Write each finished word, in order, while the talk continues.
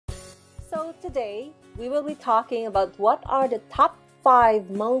So today, we will be talking about what are the top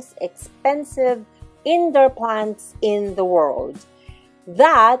 5 most expensive indoor plants in the world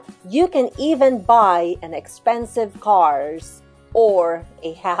that you can even buy an expensive cars or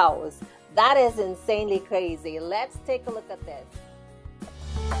a house. That is insanely crazy. Let's take a look at this.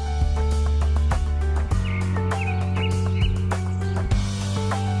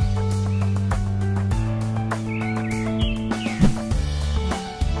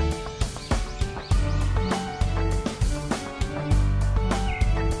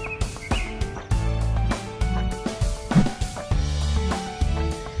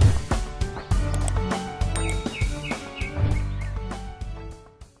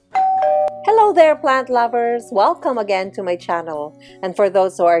 Hello there, plant lovers! Welcome again to my channel. And for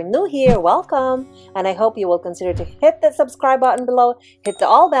those who are new here, welcome! And I hope you will consider to hit the subscribe button below, hit the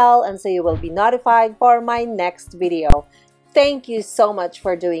all bell, and so you will be notified for my next video. Thank you so much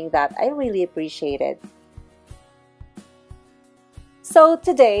for doing that. I really appreciate it. So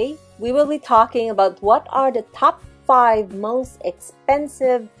today, we will be talking about what are the top 5 most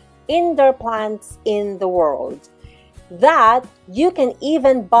expensive indoor plants in the world that you can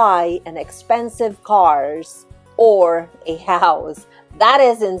even buy an expensive cars or a house. That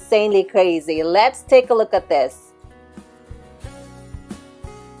is insanely crazy. Let's take a look at this.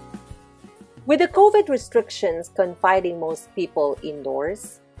 With the COVID restrictions confining most people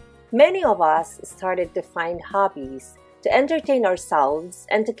indoors, many of us started to find hobbies to entertain ourselves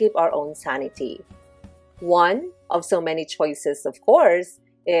and to keep our own sanity. One of so many choices, of course,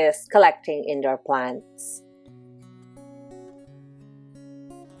 is collecting indoor plants.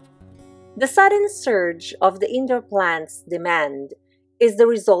 The sudden surge of the indoor plants demand is the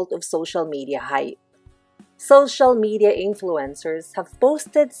result of social media hype. Social media influencers have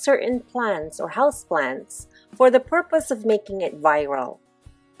posted certain plants or houseplants for the purpose of making it viral.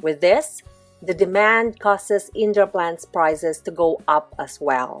 With this, the demand causes indoor plants prices to go up as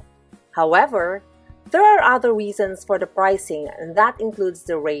well. However, there are other reasons for the pricing, and that includes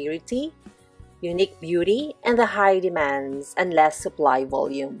the rarity, unique beauty, and the high demands and less supply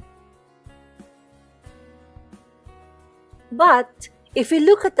volume. But if we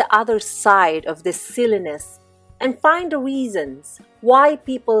look at the other side of this silliness and find the reasons why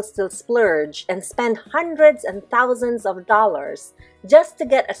people still splurge and spend hundreds and thousands of dollars just to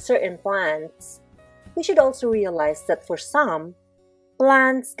get a certain plant, we should also realize that for some,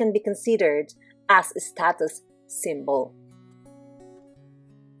 plants can be considered as a status symbol.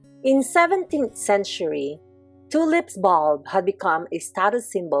 In 17th century, tulips bulb had become a status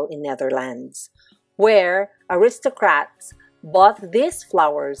symbol in Netherlands, where aristocrats bought these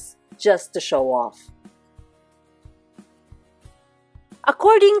flowers just to show off.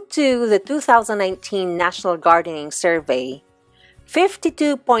 According to the 2019 National Gardening Survey,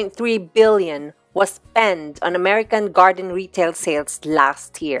 $52.3 billion was spent on American garden retail sales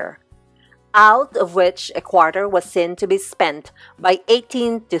last year, out of which a quarter was seen to be spent by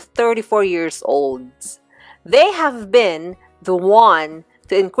 18 to 34 years olds. They have been the one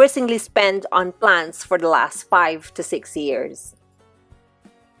to increasingly spend on plants for the last 5 to 6 years.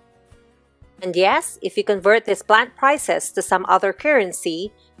 And yes, if you convert these plant prices to some other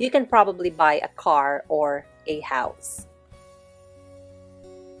currency, you can probably buy a car or a house.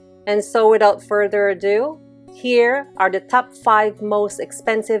 And so without further ado, here are the top 5 most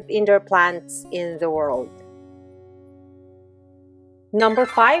expensive indoor plants in the world. Number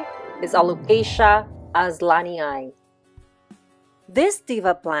 5 is Alocasia aslanii. This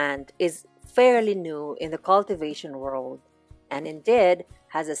diva plant is fairly new in the cultivation world and indeed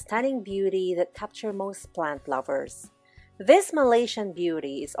has a stunning beauty that captures most plant lovers. This Malaysian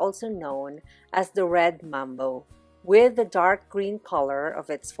beauty is also known as the red mambo, with the dark green color of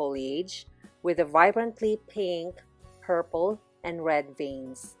its foliage with the vibrantly pink, purple, and red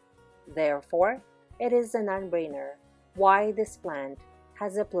veins. Therefore, it is a non-brainer why this plant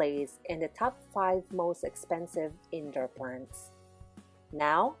has a place in the top 5 most expensive indoor plants.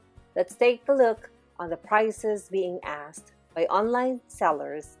 Now, let's take a look on the prices being asked by online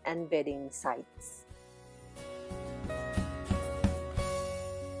sellers and bidding sites.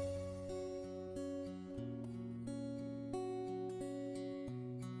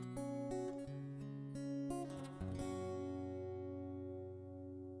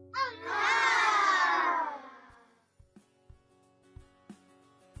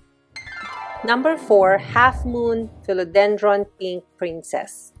 Number 4, Half Moon Philodendron Pink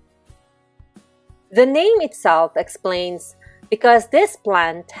Princess. The name itself explains because this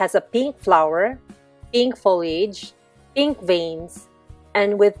plant has a pink flower, pink foliage, pink veins,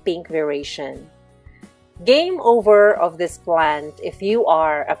 and with pink variation. Game over of this plant if you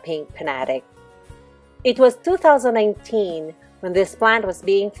are a pink fanatic. It was 2019 when this plant was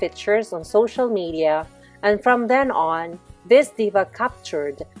being featured on social media, and from then on, this diva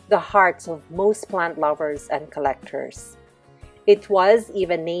captured the hearts of most plant lovers and collectors. It was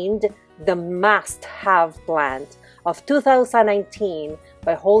even named the must-have plant of 2019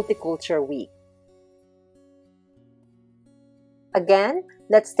 by Horticulture Week. Again,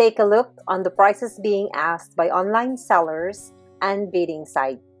 let's take a look on the prices being asked by online sellers and bidding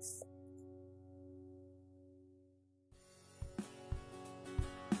sites.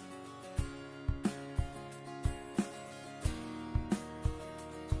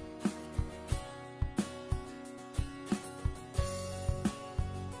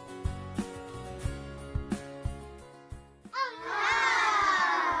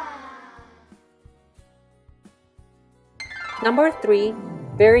 Number 3,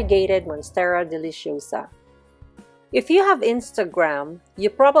 variegated Monstera deliciosa. If you have Instagram, you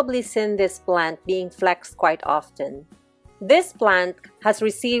probably seen this plant being flexed quite often. This plant has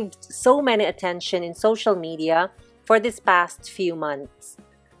received so many attention in social media for this past few months.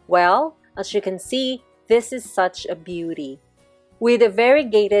 Well, as you can see, this is such a beauty, with a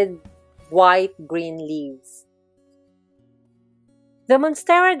variegated white-green leaves. The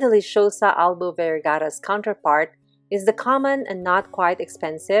Monstera deliciosa albo variegata's counterpart is the common and not quite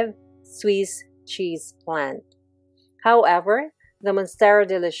expensive Swiss cheese plant. However, the Monstera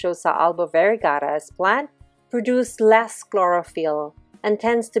deliciosa albo variegata's plant produces less chlorophyll and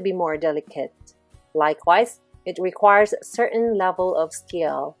tends to be more delicate. Likewise, it requires a certain level of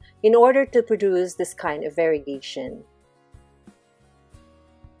skill in order to produce this kind of variegation.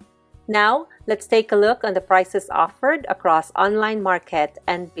 Now, let's take a look on the prices offered across online market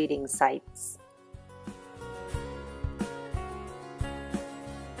and bidding sites.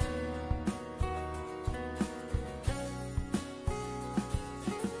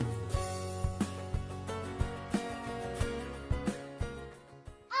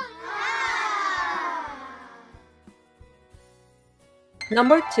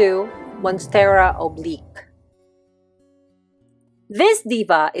 Number 2, Monstera oblique. This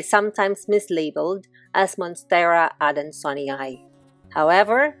diva is sometimes mislabeled as Monstera adansonii.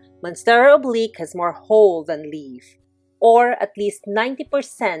 However, Monstera oblique has more hole than leaf, or at least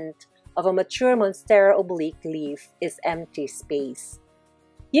 90% of a mature Monstera oblique leaf is empty space.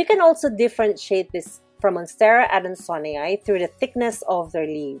 You can also differentiate this from Monstera adansonii through the thickness of their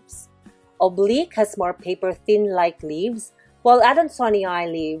leaves. Oblique has more paper-thin-like leaves, while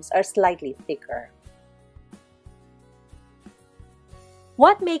adansonii leaves are slightly thicker.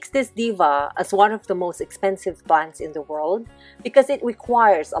 What makes this diva as one of the most expensive plants in the world? Because it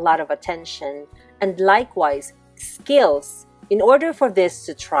requires a lot of attention and likewise skills in order for this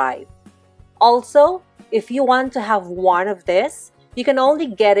to thrive. Also, if you want to have one of this, you can only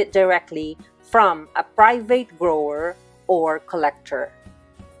get it directly from a private grower or collector.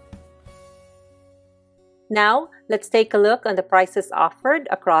 Now, let's take a look on the prices offered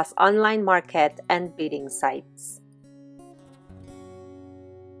across online market and bidding sites.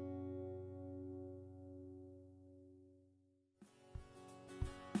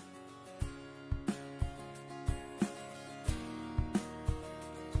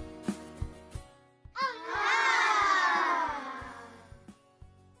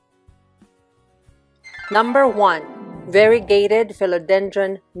 Number 1, variegated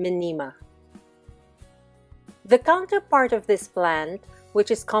Philodendron minima. The counterpart of this plant,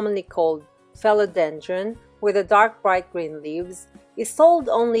 which is commonly called philodendron with the dark bright green leaves, is sold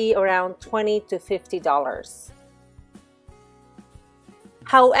only around $20 to $50.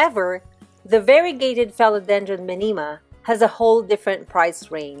 However, the variegated Philodendron minima has a whole different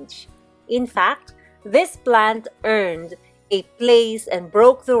price range. In fact, this plant earned a place and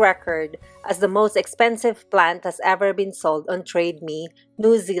broke the record as the most expensive plant has ever been sold on TradeMe,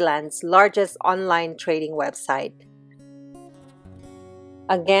 New Zealand's largest online trading website.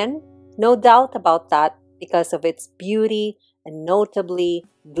 Again, no doubt about that because of its beauty and notably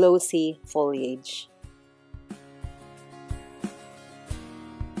glossy foliage.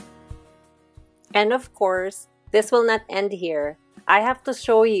 And of course, this will not end here. I have to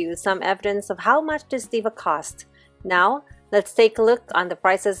show you some evidence of how much this diva cost. Now, let's take a look on the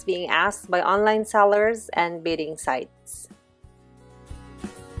prices being asked by online sellers and bidding sites.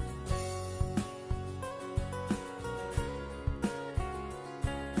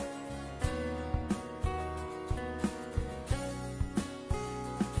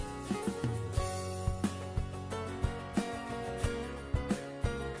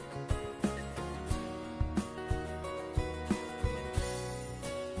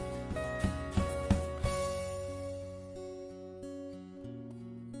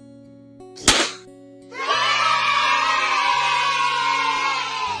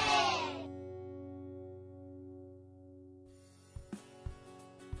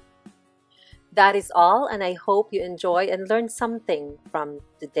 That is all, and I hope you enjoy and learn something from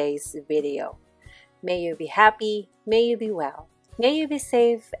today's video. May you be happy, may you be well, may you be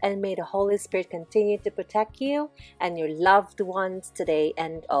safe, and may the Holy Spirit continue to protect you and your loved ones today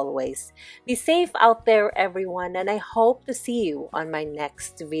and always. Be safe out there, everyone, and I hope to see you on my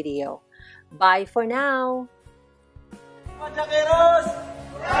next video. Bye for now!